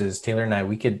listeners, is Taylor and I,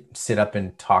 we could sit up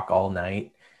and talk all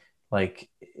night. Like,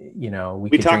 you know, we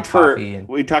could drink coffee.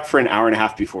 We talked for an hour and a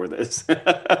half before this,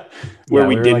 where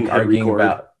we didn't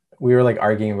record. We were like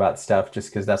arguing about stuff just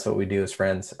because that's what we do as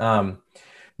friends.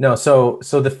 No, so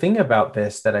the thing about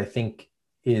this that I think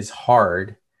is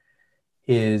hard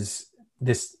is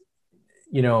this,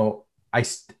 you know, I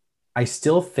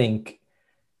still think,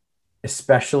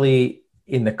 especially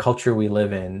in the culture we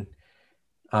live in,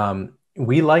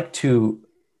 we like to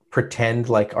pretend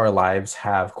like our lives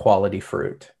have quality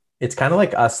fruit. It's kind of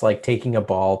like us, like taking a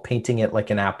ball, painting it like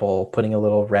an apple, putting a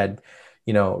little red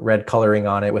coloring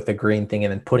on it with a green thing,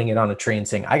 and then putting it on a tree and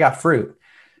saying, I got fruit,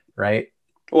 right?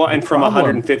 Well, and from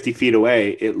 150 feet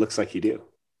away, it looks like you do.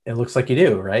 It looks like you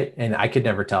do, right? And I could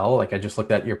never tell. Like, I just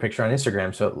looked at your picture on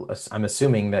Instagram, so I'm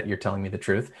assuming that you're telling me the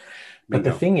truth. But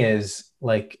the thing is,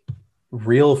 like,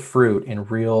 real fruit and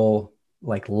real,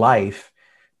 like, life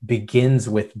begins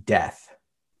with death,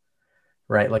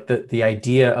 right? Like the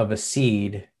idea of a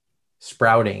seed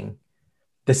sprouting,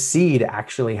 the seed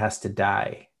actually has to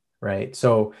die, right?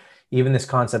 So even this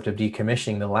concept of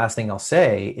decommissioning, the last thing I'll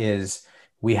say is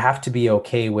we have to be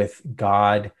okay with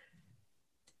God.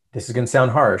 This is going to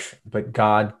sound harsh, but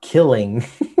God killing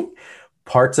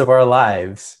parts of our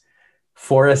lives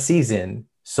for a season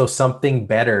so something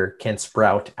better can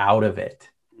sprout out of it.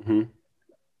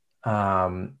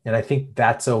 And I think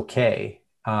that's okay.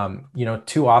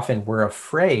 Too often we're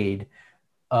afraid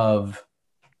of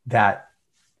that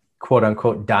quote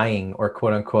unquote dying, or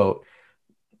quote unquote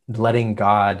letting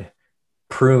God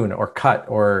prune or cut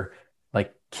or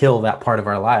like kill that part of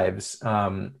our lives.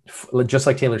 Just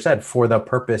like Taylor said, for the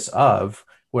purpose of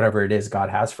whatever it is God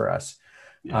has for us.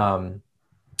 Yeah.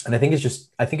 And I think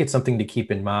it's something to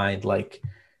keep in mind. Like,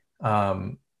 I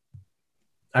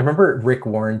remember Rick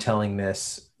Warren telling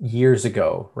this years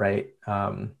ago, right?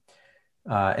 And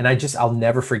I'll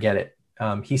never forget it.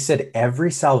 He said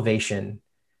every salvation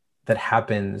that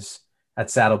happens at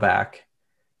Saddleback,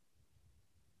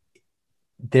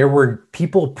 there were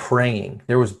people praying.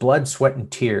 There was blood, sweat,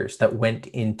 and tears that went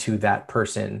into that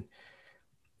person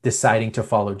deciding to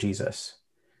follow Jesus.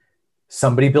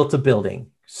 Somebody built a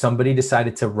building. Somebody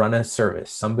decided to run a service.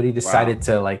 Somebody decided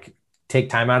to like take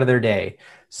time out of their day.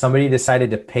 Somebody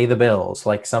decided to pay the bills.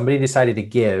 Like somebody decided to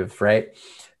give, right?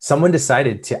 Someone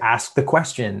decided to ask the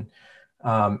question.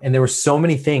 And there were so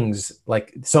many things,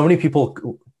 like so many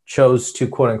people chose to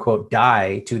quote unquote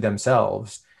die to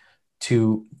themselves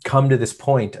to come to this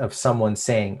point of someone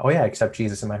saying, oh yeah, I accept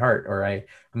Jesus in my heart, or I'm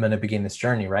going to begin this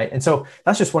journey. Right. And so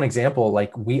that's just one example.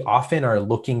 Like we often are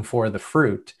looking for the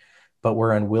fruit, but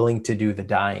we're unwilling to do the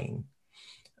dying.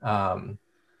 And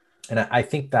I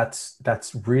think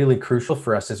that's really crucial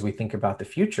for us as we think about the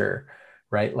future,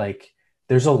 right? Like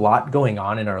there's a lot going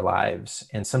on in our lives.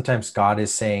 And sometimes God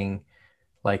is saying,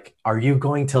 like, are you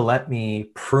going to let me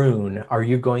prune? Are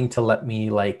you going to let me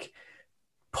like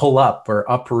pull up or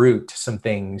uproot some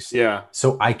things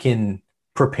so I can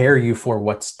prepare you for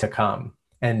what's to come?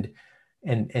 And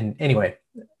anyway,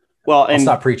 well, I'll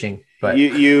stop preaching, but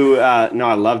no,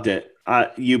 I loved it.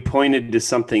 You pointed to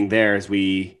something there as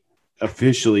we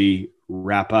officially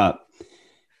wrap up,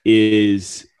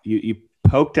 is you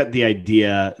poked at the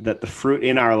idea that the fruit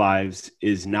in our lives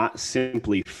is not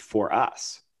simply for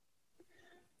us.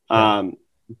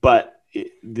 But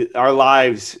our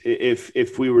lives,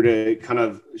 if we were to kind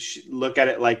of look at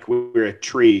it like we're a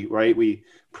tree, right? We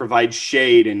provide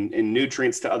shade and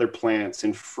nutrients to other plants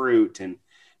and fruit and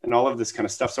all of this kind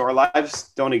of stuff. So our lives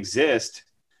don't exist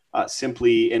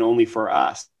simply and only for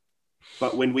us.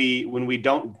 But when we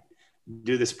don't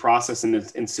do this process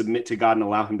and submit to God and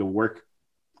allow him to work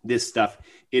this stuff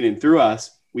in and through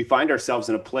us, we find ourselves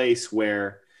in a place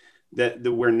where that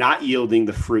we're not yielding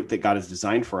the fruit that God has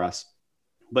designed for us.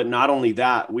 But not only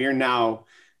that, we are now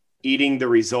eating the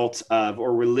results of,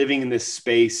 or we're living in this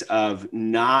space of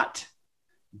not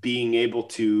being able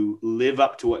to live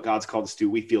up to what God's called us to.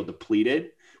 We feel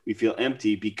depleted. We feel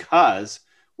empty because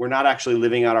we're not actually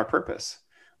living out our purpose,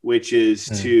 which is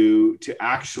to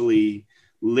actually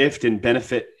lift and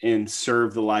benefit and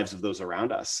serve the lives of those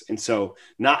around us. And so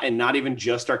not even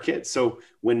just our kids. So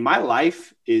when my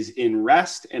life is in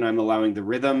rest and I'm allowing the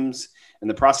rhythms and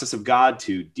the process of God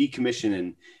to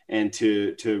decommission and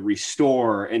to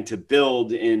restore and to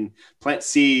build and plant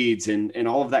seeds and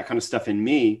all of that kind of stuff in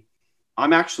me,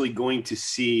 I'm actually going to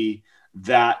see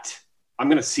that. I'm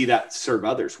going to see that serve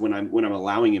others when I'm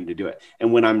allowing him to do it.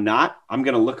 And when I'm not, I'm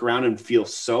going to look around and feel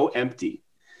so empty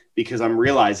because I'm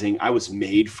realizing I was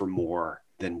made for more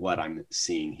than what I'm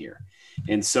seeing here.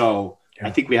 And so I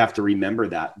think we have to remember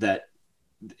that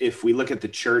if we look at the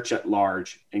church at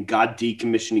large and God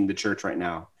decommissioning the church right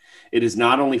now, it is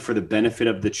not only for the benefit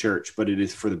of the church, but it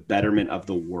is for the betterment of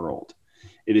the world.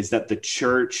 It is that the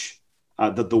church,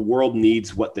 that the world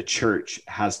needs what the church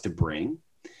has to bring.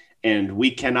 And we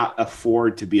cannot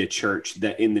afford to be a church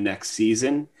that in the next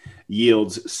season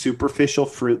yields superficial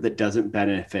fruit that doesn't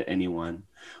benefit anyone,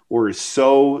 or is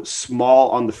so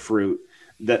small on the fruit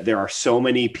that there are so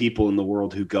many people in the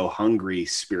world who go hungry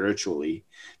spiritually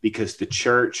because the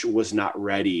church was not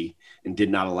ready and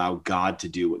did not allow God to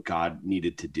do what God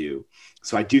needed to do.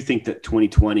 So I do think that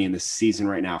 2020 and this season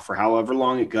right now, for however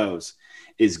long it goes,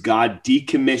 is God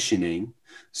decommissioning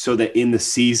so that in the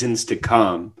seasons to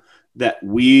come, that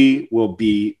we will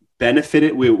be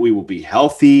benefited, we will be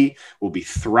healthy, we'll be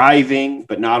thriving,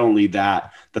 but not only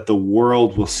that, that the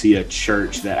world will see a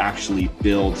church that actually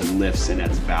builds and lifts and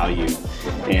adds value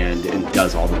and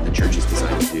does all that the church is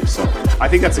designed to do. So I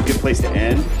think that's a good place to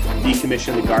end.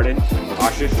 Decommission the garden.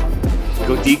 Ashish,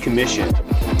 go decommission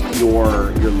your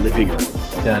living room.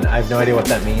 Done. I have no idea what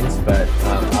that means, but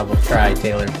I will try,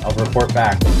 Taylor. I'll report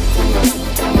back.